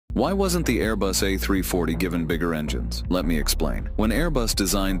Why wasn't the Airbus A340 given bigger engines? Let me explain. When Airbus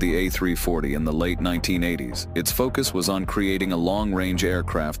designed the A340 in the late 1980s, its focus was on creating a long-range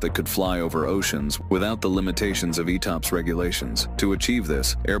aircraft that could fly over oceans without the limitations of ETOPS regulations. To achieve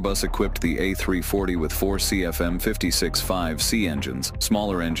this, Airbus equipped the A340 with 4 CFM56-5C engines,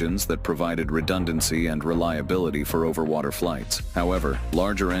 smaller engines that provided redundancy and reliability for overwater flights. However,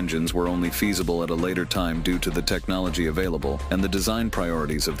 larger engines were only feasible at a later time due to the technology available and the design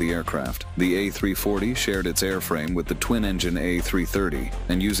priorities of the aircraft. The A340 shared its airframe with the twin-engine A330,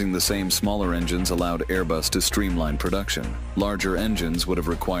 and using the same smaller engines allowed Airbus to streamline production. Larger engines would have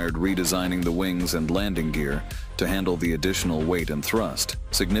required redesigning the wings and landing gear to handle the additional weight and thrust,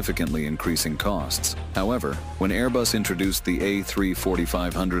 significantly increasing costs. However, when Airbus introduced the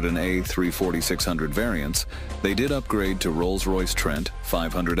A340-500 and A340-600 variants, they did upgrade to Rolls-Royce Trent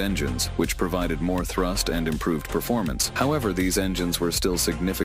 500 engines, which provided more thrust and improved performance. However, these engines were still significant